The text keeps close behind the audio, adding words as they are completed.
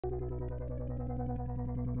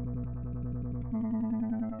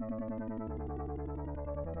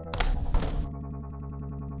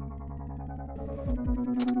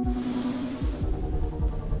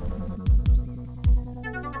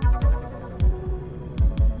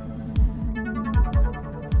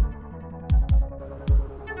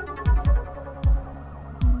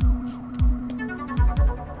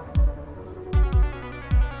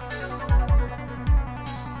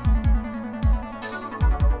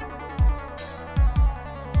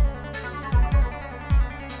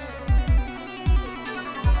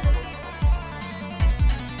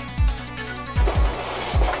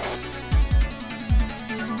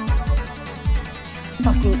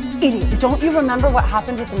Katie, don't you remember what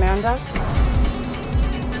happened with Amanda?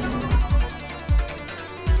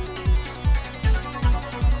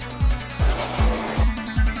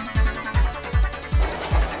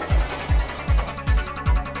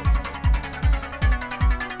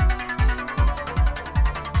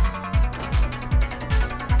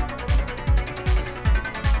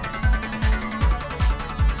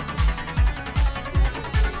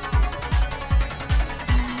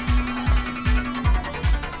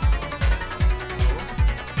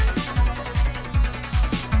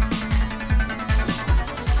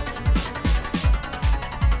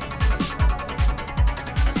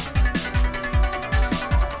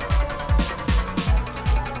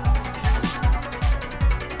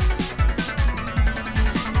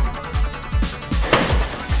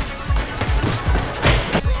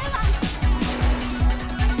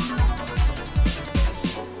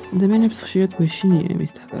 ადამიანებს ხშირად გვეშინია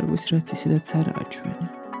იმის დაკარგვის, რაც ისედაც არაა ჩვენი.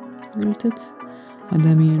 მაგალითად,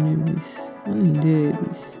 ადამიანების, ან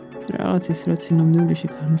იდეების, რაღაც ის, რაც სინამდვილეში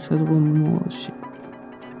განუსაზღვრელ მომავალში.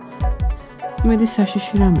 იმედი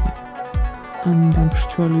საშიში რამე, ან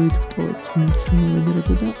დამრჩევლივით გტოვებს ღმერთს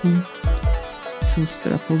მოვედრებოდა, ან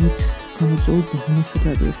სუსტრაფობით გამოწვეულ ბოჰმასა და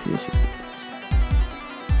აგრესიაში.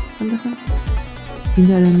 ხანდახან,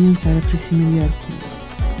 ვინდა ადამიანს არაფრის იმედი არ ქონდა.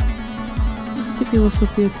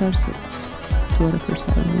 ფილოსოფიაც არსებობს. თუ არაფერს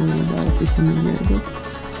არ მოუწევს და არაფრის იმედი არ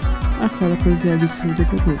გაქვს, არც არაფერზე არ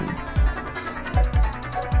იცნობდება გოგო.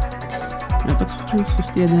 რაღაც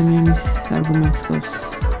სუსტი ადამიანის არგუმენტს გავს.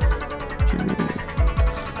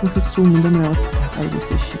 უბრალოდ სულ მუდამ რაღაც დაკარგვის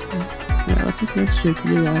ეშიქა. რაღაცის რაც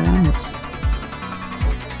შეგვიძლია არ ამის.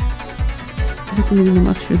 რეკომენდები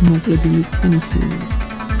მაქსიმალურად მოკლებული ინფორმაცია.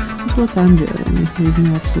 უბრალოდ ამჯერად მექანიზმი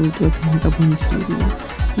აბსოლუტურად ანტაგონისტურია.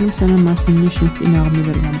 სანამ მას ნიშნის წინააღმდეგ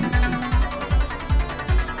არ გამოიწვია.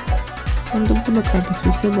 ამდობლობა კარგი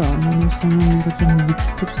თვისებაა, მაგრამ სანამ რაღაცა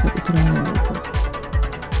მოვიქცევს საკუთარ ამბავს.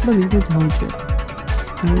 და ვიდრე დავუჯერ.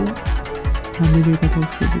 აია, ამერიკა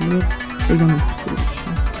გათავშებულია ეგამოსტურში.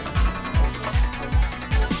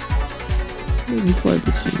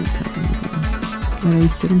 ვიყვარდეს შემოთავაზა. არა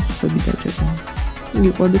ისე რომ სწორი დაჭერა.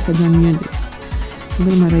 ვიყვარდეს ადამიანები.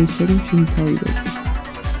 მაგრამ არა ისე რომ შემოთავაზა.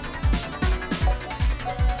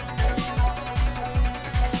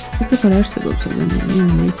 Dar არსებობს ადამიანი,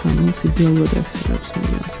 რომელიც ამას იდეალურად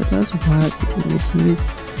ასრულებს, სადაც ვარდი, რომელიც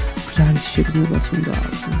ბრძანის შეგრძნებას უნდა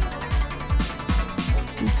აქვს.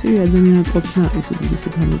 ეს ადამიანი ყოფნა ის უდიდესი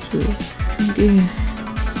გამოწვევა. ჩუნკი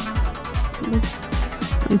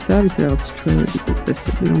ეს არის რაღაც ჩვენები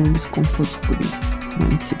წესები, რომლებიც კომფორტს გვიდის.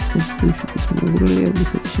 მაინც ის შეშუქის მოუღრელია,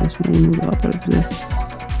 ვისაც შენს მოუღრელ აპარატზე.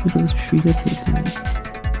 ეს შვიდად ეძინა.